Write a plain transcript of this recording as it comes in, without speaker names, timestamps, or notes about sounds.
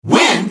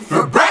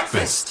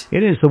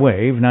It is the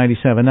Wave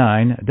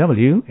 97.9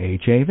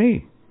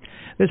 WHAV.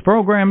 This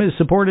program is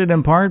supported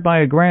in part by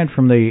a grant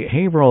from the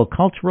Haverhill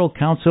Cultural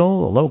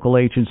Council, a local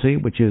agency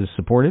which is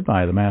supported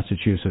by the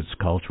Massachusetts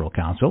Cultural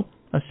Council,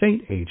 a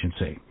state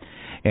agency.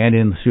 And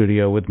in the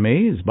studio with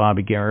me is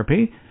Bobby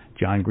Garapi,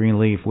 John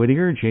Greenleaf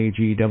Whittier,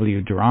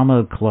 JGW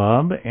Drama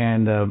Club,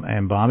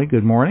 and Bobby,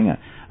 good morning.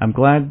 I'm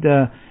glad,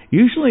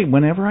 usually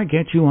whenever I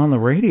get you on the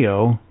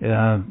radio,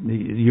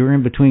 you're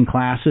in between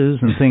classes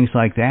and things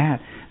like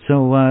that.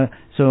 So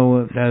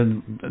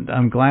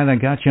I'm glad I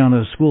got you on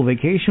a school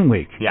vacation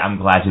week. Yeah, I'm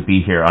glad to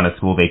be here on a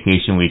school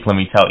vacation week. Let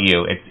me tell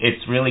you,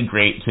 it's really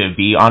great to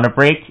be on a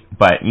break,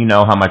 but you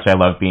know how much I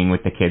love being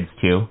with the kids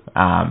too.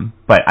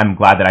 But I'm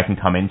glad that I can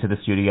come into the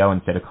studio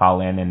instead of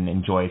call in and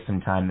enjoy some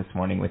time this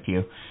morning with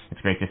you.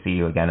 It's great to see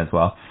you again as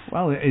well.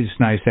 Well, it's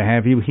nice to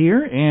have you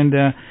here, and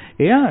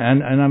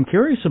and I'm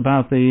curious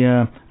about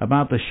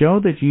the show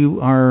that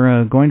you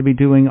are going to be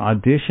doing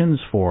auditions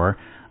for.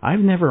 I've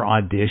never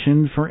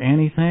auditioned for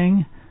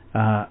anything.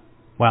 Well,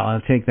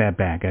 I'll take that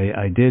back.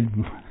 I did.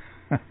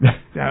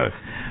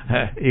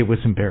 It was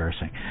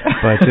embarrassing,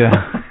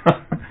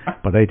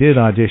 but I did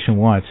audition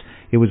once.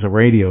 It was a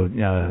radio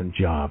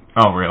job.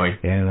 Oh, really?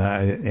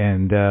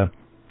 And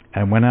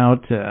I went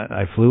out.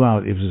 I flew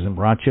out. It was in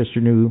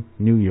Rochester, New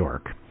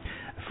York.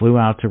 I flew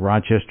out to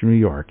Rochester, New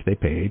York. They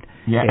paid.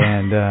 Yeah.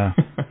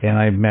 And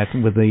I met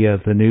with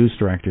the news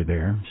director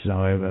there. So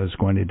I was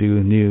going to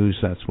do news.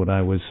 That's what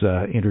I was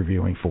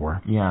interviewing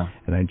for. Yeah.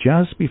 And then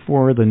just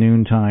before the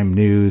noontime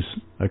news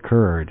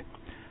occurred,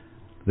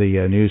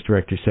 the news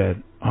director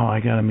said, "Oh, I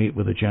got to meet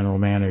with the general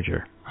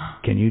manager.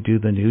 Can you do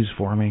the news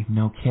for me?"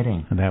 No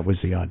kidding. And that was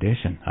the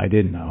audition. I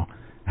didn't know.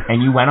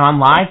 And you went on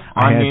live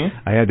news?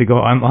 I had to go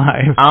on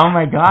live. Oh,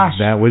 my gosh.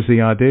 That was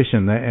the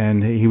audition.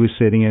 And he was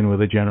sitting in with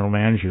the general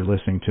manager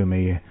listening to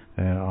me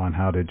on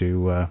how to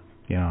do,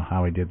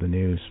 how I did the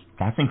news.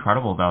 That's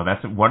incredible, though.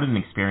 What an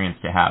experience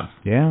to have.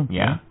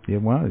 Yeah.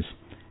 It was.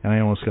 And I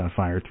almost got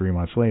fired 3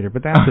 months later,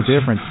 but that's a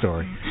different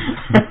story.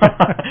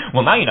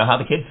 Well, now you know how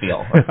the kids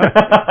feel.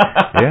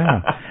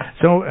 Yeah.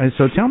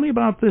 So tell me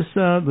about this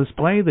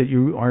play that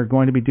you are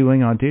going to be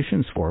doing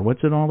auditions for. What's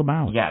it all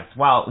about? Yes.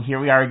 Well, here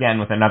we are again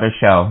with another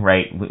show,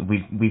 right?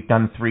 We've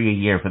done 3 a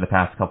year for the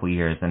past couple of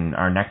years, and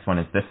our next one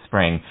is this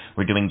spring.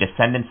 We're doing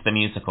Descendants the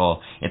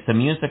musical. It's a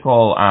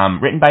musical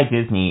written by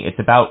Disney. It's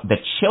about the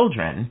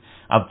children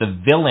of the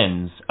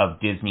villains of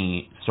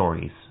Disney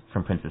stories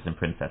from Princes and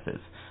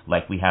Princesses.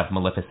 Like we have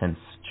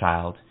Maleficent's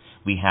child,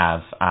 we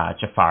have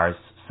Jafar's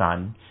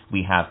son,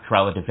 we have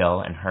Cruella de Vil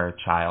and her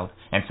child,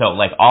 and so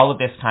like all of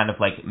this kind of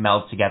like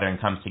melds together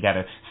and comes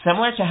together,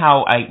 similar to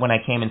how when I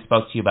came and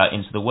spoke to you about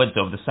Into the Woods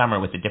over the summer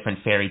with the different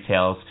fairy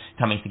tales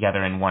coming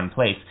together in one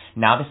place.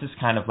 Now this is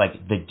kind of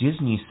like the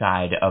Disney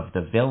side of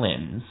the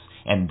villains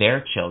and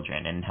their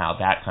children and how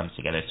that comes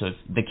together. So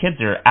the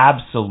kids are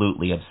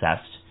absolutely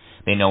obsessed.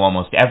 They know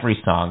almost every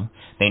song.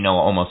 They know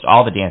almost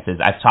all the dances.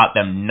 I've taught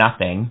them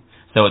nothing.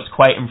 So it's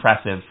quite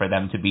impressive for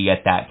them to be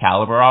at that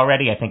caliber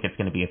already. I think it's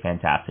going to be a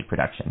fantastic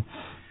production.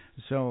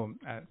 So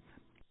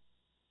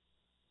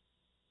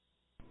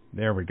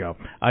there we go.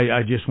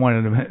 I just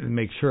wanted to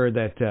make sure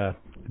that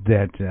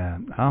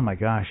oh my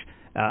gosh,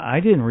 I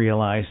didn't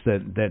realize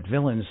that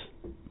villains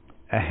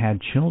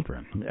had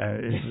children.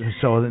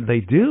 So they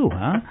do,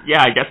 huh?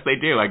 Yeah, I guess they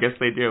do.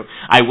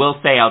 I will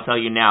say, I'll tell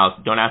you now,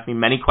 don't ask me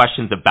many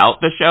questions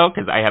about the show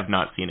because I have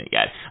not seen it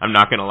yet. I'm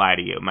not going to lie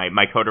to you.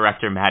 My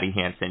co-director, Maddie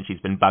Hansen, she's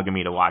been bugging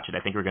me to watch it.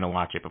 I think we're going to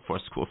watch it before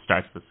school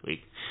starts this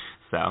week.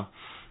 So,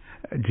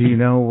 do you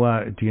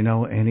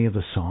know any of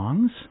the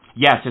songs?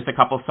 Yes, just a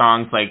couple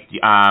songs like Do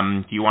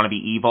You Want to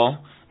Be Evil?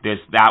 There's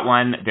that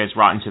one. There's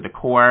Rotten to the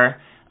Core.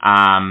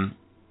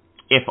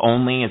 If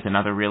Only is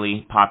another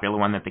really popular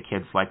one that the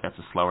kids like. That's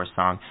a slower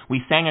song.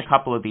 We sang a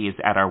couple of these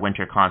at our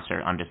winter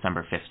concert on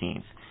December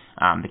 15th.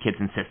 The kids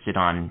insisted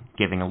on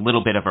giving a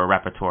little bit of a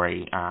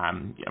repertory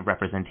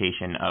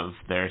representation of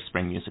their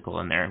spring musical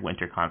in their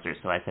winter concert,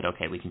 so I said,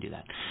 okay, we can do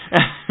that.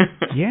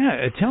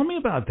 Yeah, tell me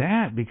about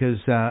that, because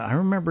I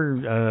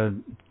remember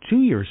 2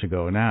 years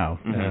ago now,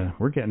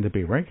 we're getting to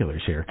be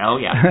regulars here. Oh,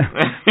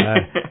 yeah.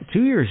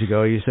 2 years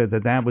ago, you said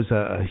that was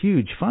a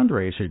huge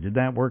fundraiser. Did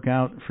that work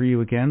out for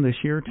you again this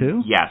year,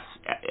 too? Yes.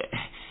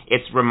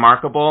 It's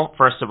remarkable.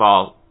 First of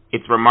all,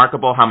 it's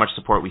remarkable how much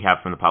support we have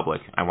from the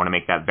public. I want to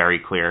make that very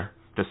clear.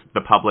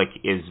 The public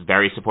is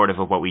very supportive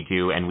of what we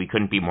do, and we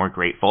couldn't be more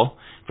grateful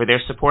for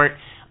their support.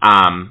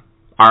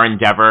 Our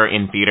endeavor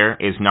in theater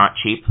is not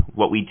cheap.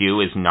 What we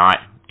do is not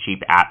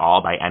cheap at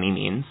all by any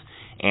means.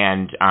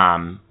 And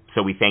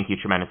so we thank you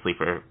tremendously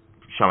for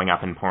showing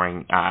up and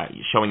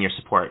showing your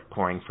support,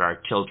 pouring for our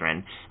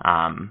children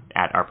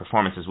at our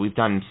performances. We've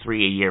done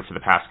 3 a year for the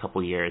past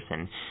couple of years,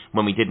 and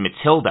when we did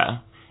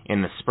Matilda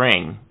in the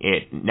spring,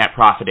 it net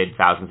profited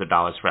thousands of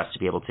dollars for us to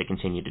be able to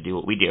continue to do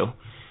what we do.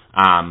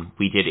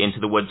 We did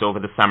Into the Woods over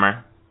the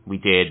summer. We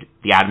did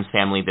The Addams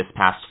Family this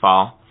past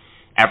fall.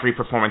 Every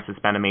performance has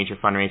been a major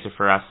fundraiser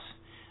for us.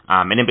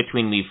 And in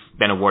between, we've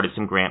been awarded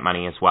some grant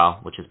money as well,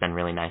 which has been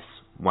really nice.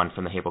 one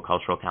from the Haverhill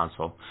Cultural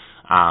Council.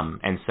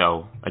 And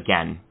so,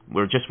 again,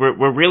 we're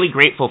really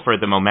grateful for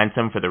the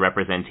momentum, for the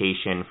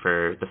representation,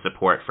 for the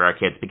support for our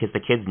kids, because the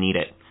kids need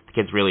it. The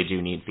kids really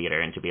do need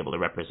theater, and to be able to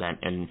represent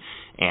and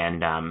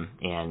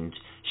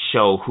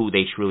show who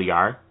they truly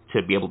are,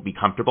 to be able to be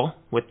comfortable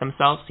with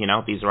themselves.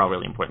 These are all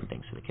really important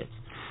things for the kids.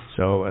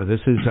 So this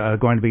is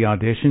going to be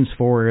auditions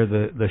for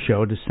the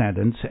show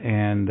Descendants,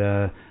 and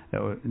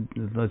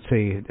let's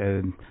see,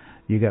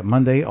 you got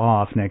Monday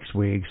off next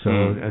week, so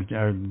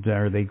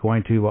are they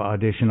going to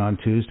audition on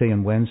Tuesday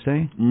and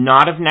Wednesday?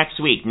 Not of next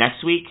week.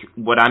 Next week,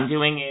 what I'm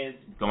doing is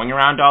going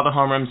around to all the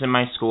homerooms in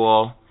my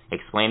school,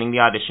 explaining the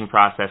audition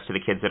process to the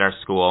kids at our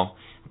school.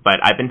 But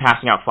I've been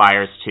passing out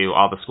flyers to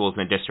all the schools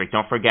in the district.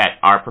 Don't forget,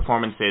 our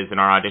performances and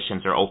our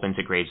auditions are open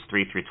to grades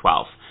 3 through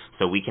 12.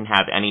 So we can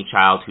have any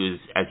child who's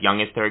as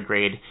young as third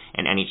grade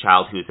and any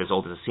child who's as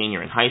old as a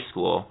senior in high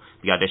school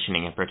be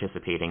auditioning and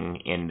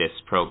participating in this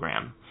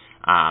program.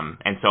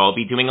 And so I'll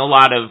be doing a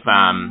lot of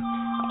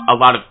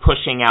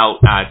pushing out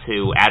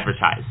to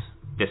advertise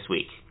this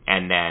week.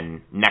 And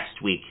then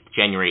next week,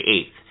 January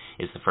 8th,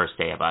 is the first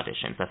day of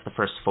auditions. That's the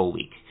first full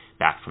week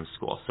back from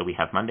school. So we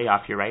have Monday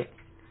off, you're right.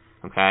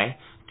 Okay?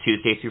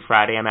 Tuesday through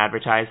Friday I'm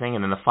advertising,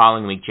 and then the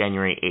following week,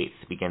 January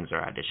 8th, begins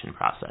our audition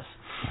process.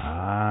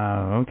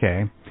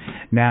 Okay.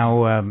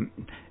 Now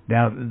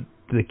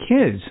the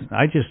kids,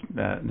 I just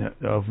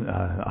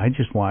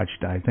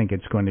watched, I think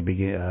it's going to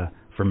be,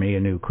 for me, a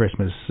new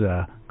Christmas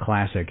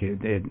classic.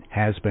 It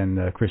has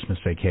been Christmas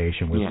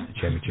Vacation with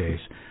Chevy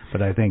Chase,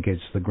 but I think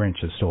it's The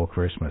Grinch That Stole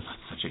Christmas.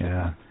 That's such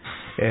a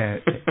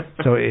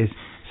good one.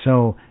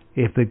 So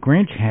if the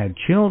Grinch had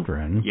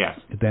children,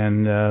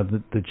 then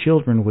the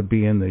children would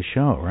be in the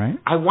show, right?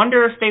 I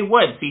wonder if they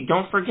would. See,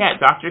 don't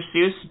forget, Dr.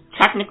 Seuss,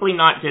 technically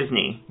not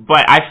Disney,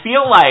 but I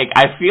feel like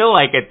at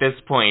this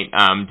point,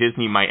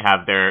 Disney might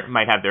have their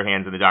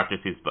hands in the Dr.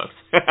 Seuss books.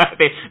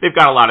 They've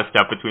got a lot of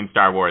stuff between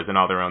Star Wars and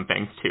all their own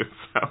things too.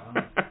 So.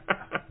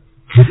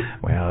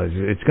 Well,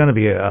 it's going to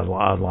be a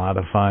lot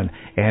of fun.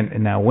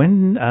 And now,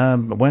 when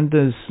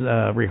does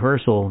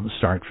rehearsal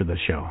start for the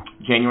show?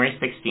 January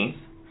 16th.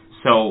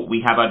 So we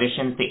have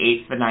auditions the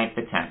 8th, the 9th,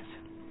 the 10th.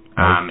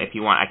 If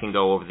you want, I can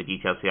go over the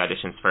details of the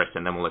auditions first,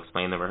 and then we'll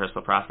explain the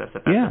rehearsal process,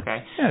 if that's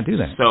okay. Yeah, do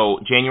that. So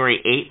January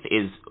 8th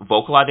is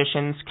vocal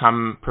auditions.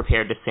 Come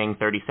prepared to sing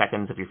 30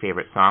 seconds of your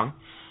favorite song.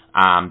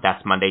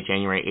 That's Monday,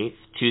 January 8th.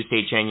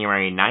 Tuesday,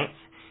 January 9th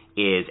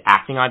is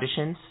acting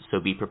auditions. So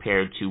be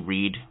prepared to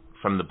read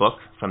from the book,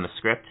 from the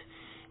script.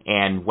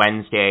 And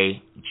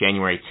Wednesday,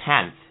 January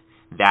 10th,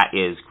 that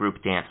is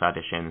group dance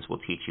auditions.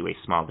 We'll teach you a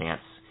small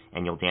dance,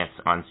 and you'll dance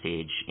on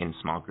stage in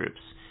small groups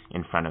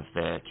in front of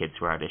the kids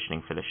who are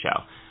auditioning for the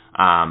show.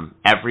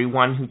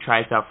 Everyone who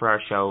tries out for our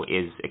show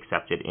is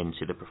accepted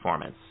into the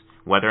performance.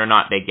 Whether or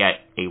not they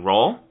get a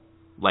role,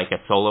 like a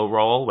solo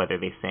role, whether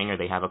they sing or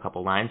they have a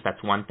couple lines,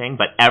 that's one thing,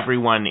 but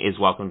everyone is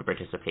welcome to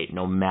participate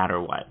no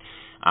matter what.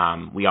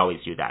 We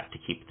always do that to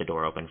keep the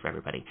door open for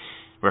everybody.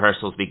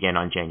 Rehearsals begin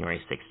on January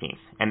 16th,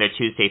 and they're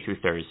Tuesday through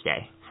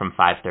Thursday from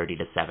 5:30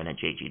 to 7 at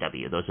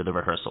JGW. Those are the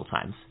rehearsal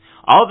times.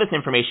 All of this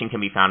information can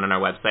be found on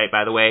our website,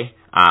 by the way.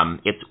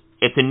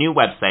 It's a new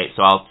website,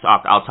 so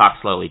I'll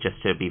talk slowly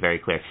just to be very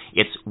clear.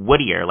 It's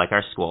Whittier, like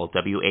our school,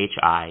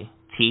 WHITTIER,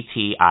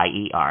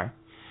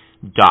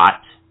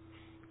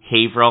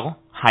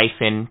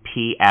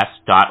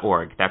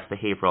 Haverhill-PS.org. That's the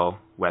Haverhill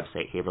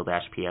website,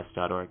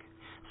 haverhill-ps.org.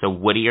 So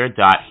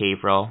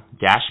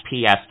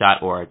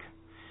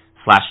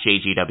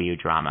whittier.haverhill-ps.org/JGW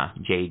drama,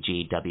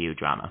 JGW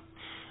drama.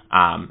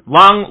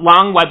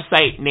 Long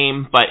website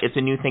name, but it's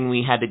a new thing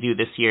we had to do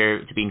this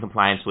year to be in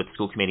compliance with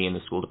school committee and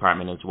the school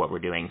department is what we're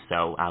doing.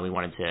 So we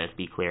wanted to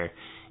be clear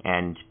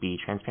and be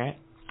transparent.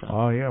 So.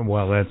 Oh yeah,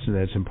 well that's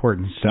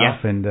important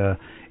stuff, and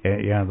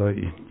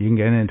you can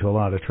get into a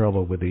lot of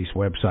trouble with these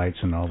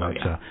websites and all that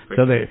stuff.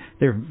 So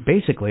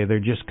they're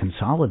just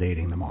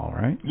consolidating them all,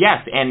 right?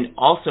 Yes, and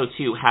also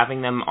too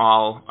having them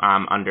all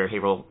under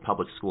Haverhill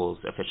Public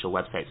Schools official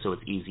website, so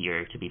it's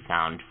easier to be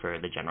found for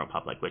the general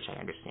public, which I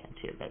understand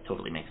too. That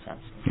totally makes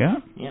sense. Yeah.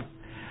 Yeah.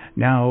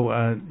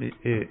 Now,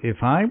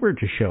 if I were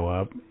to show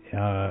up,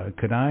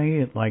 could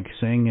I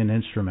sing an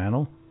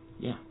instrumental?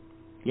 Yeah.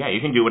 Yeah,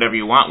 you can do whatever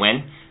you want,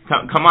 Win.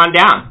 Come on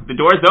down. The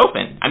door's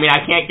open. I mean,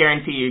 I can't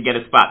guarantee you get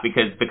a spot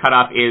because the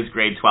cutoff is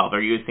grade 12.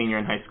 Are you a senior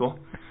in high school?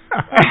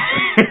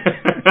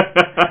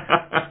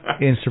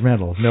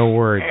 Instrumental, no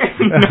words.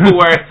 No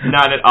words,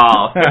 none at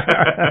all.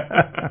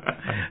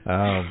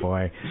 Oh,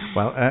 boy.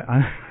 Well,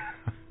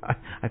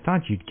 I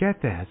thought you'd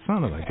get that.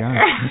 Son of a gun.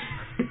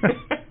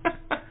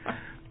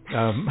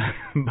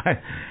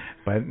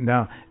 But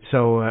no.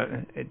 So,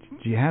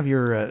 do you have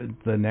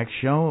the next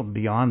show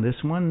beyond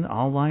this one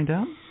all lined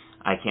up?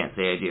 I can't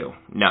say I do.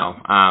 No,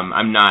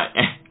 I'm not.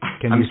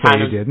 Can you say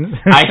you didn't?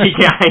 I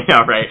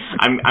know, right?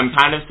 I'm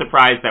kind of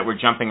surprised that we're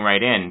jumping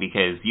right in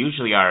because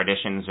usually our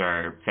auditions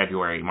are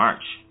February,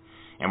 March,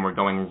 and we're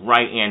going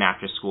right in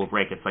after school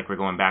break. It's like we're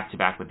going back to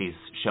back with these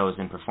shows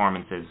and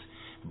performances.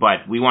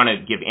 But we want to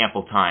give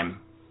ample time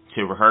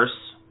to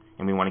rehearse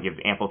and we want to give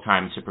ample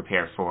time to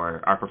prepare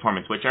for our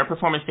performance, which our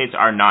performance dates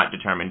are not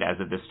determined as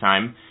of this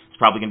time. It's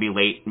probably going to be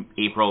late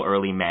April,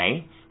 early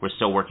May. We're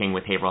still working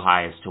with Haverhill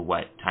High as to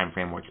what time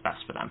frame works best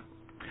for them.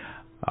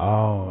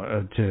 Oh,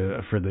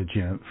 for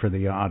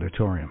the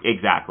auditorium.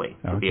 Exactly.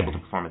 To Okay. be able to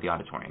perform at the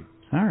auditorium.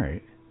 All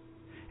right.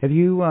 Have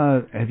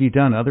you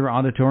done other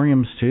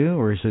auditoriums too,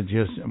 or is it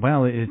just?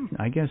 Well,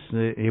 I guess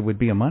it would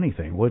be a money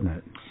thing, wouldn't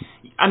it?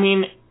 I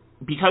mean,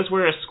 because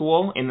we're a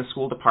school in the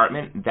school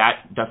department,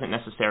 that doesn't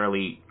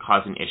necessarily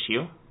cause an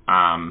issue.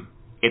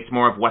 It's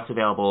more of what's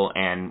available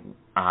and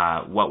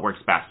what works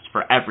best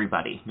for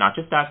everybody, not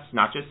just us,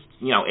 not just,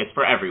 it's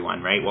for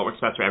everyone, right? What works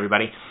best for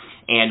everybody.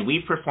 And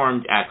we've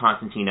performed at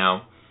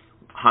Constantino,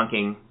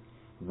 Hunking,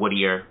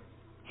 Whittier,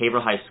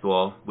 Haverhill High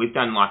School. We've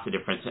done lots of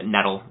different,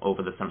 Nettle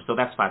over the summer. So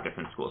that's 5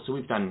 different schools. So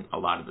we've done a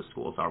lot of the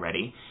schools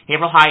already.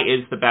 Haverhill High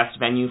is the best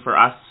venue for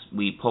us.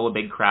 We pull a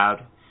big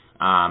crowd.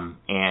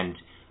 And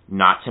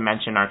not to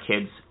mention our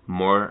kids,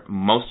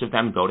 most of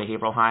them go to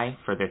Haverhill High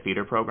for their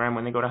theater program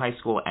when they go to high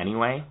school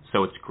anyway.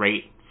 So it's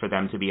great for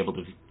them to be able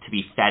to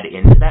be fed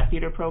into that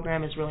theater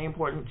program is really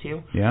important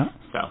too. Yeah.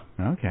 So.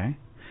 Okay.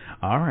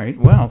 All right.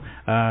 Well,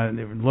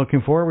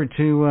 looking forward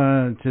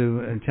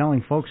to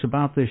telling folks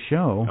about this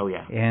show. Oh,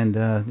 yeah.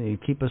 And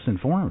keep us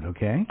informed,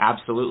 okay?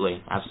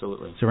 Absolutely.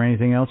 Absolutely. Is there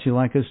anything else you'd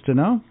like us to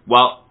know?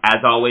 Well,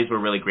 as always, we're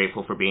really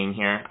grateful for being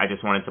here. I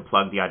just wanted to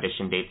plug the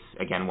audition dates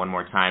again one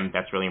more time.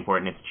 That's really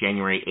important. It's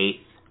January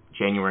 8th,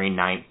 January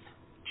 9th,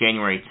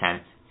 January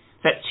 10th.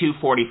 It's at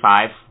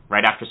 2:45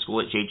 right after school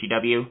at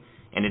JGW.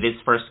 And it is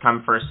first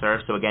come, first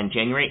serve. So again,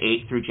 January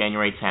 8th through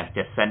January 10th.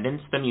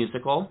 Descendants, the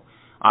musical,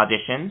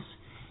 auditions.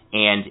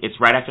 And it's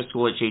right after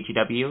school at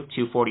JGW,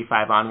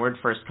 2:45 onward,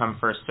 first come,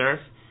 first serve.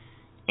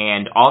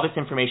 And all this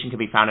information can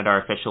be found at our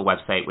official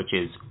website, which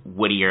is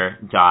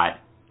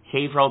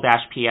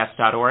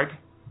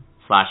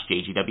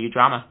whittier.haverhill-ps.org/JGW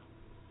drama.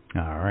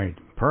 All right.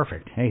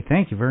 Perfect. Hey,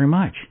 thank you very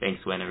much.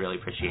 Thanks, Wynn. I really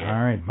appreciate it.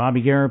 All right.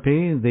 Bobby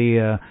Garapi,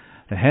 the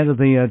head of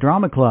the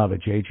drama club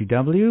at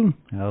JGW,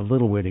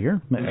 Little Whittier.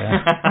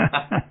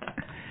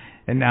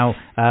 And now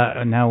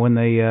when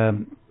they...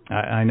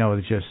 I know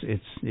it's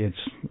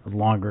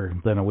longer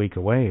than a week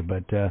away,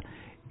 but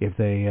if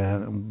they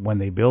when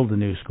they build the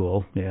new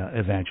school,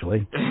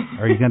 eventually,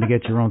 are you going to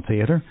get your own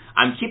theater?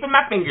 I'm keeping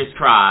my fingers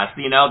crossed.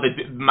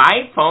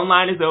 My phone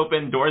line is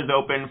open, doors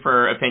open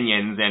for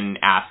opinions and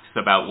asks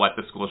about what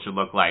the school should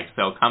look like.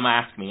 So come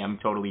ask me. I'm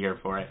totally here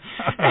for it.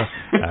 All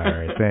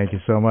right, thank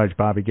you so much,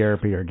 Bobby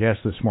Garapi, our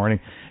guest this morning,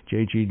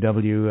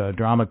 JGW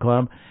Drama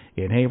Club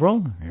in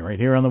Haverhill, right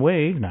here on the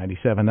Wave,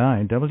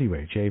 97.9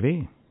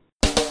 WHAV.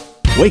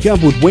 Wake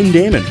up with Wynn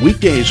Damon,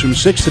 weekdays from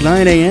 6 to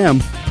 9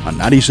 a.m. on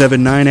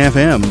 97.9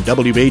 FM,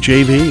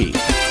 WHAV.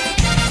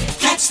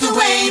 Catch the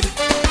wave,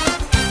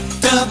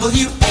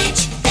 WHAV.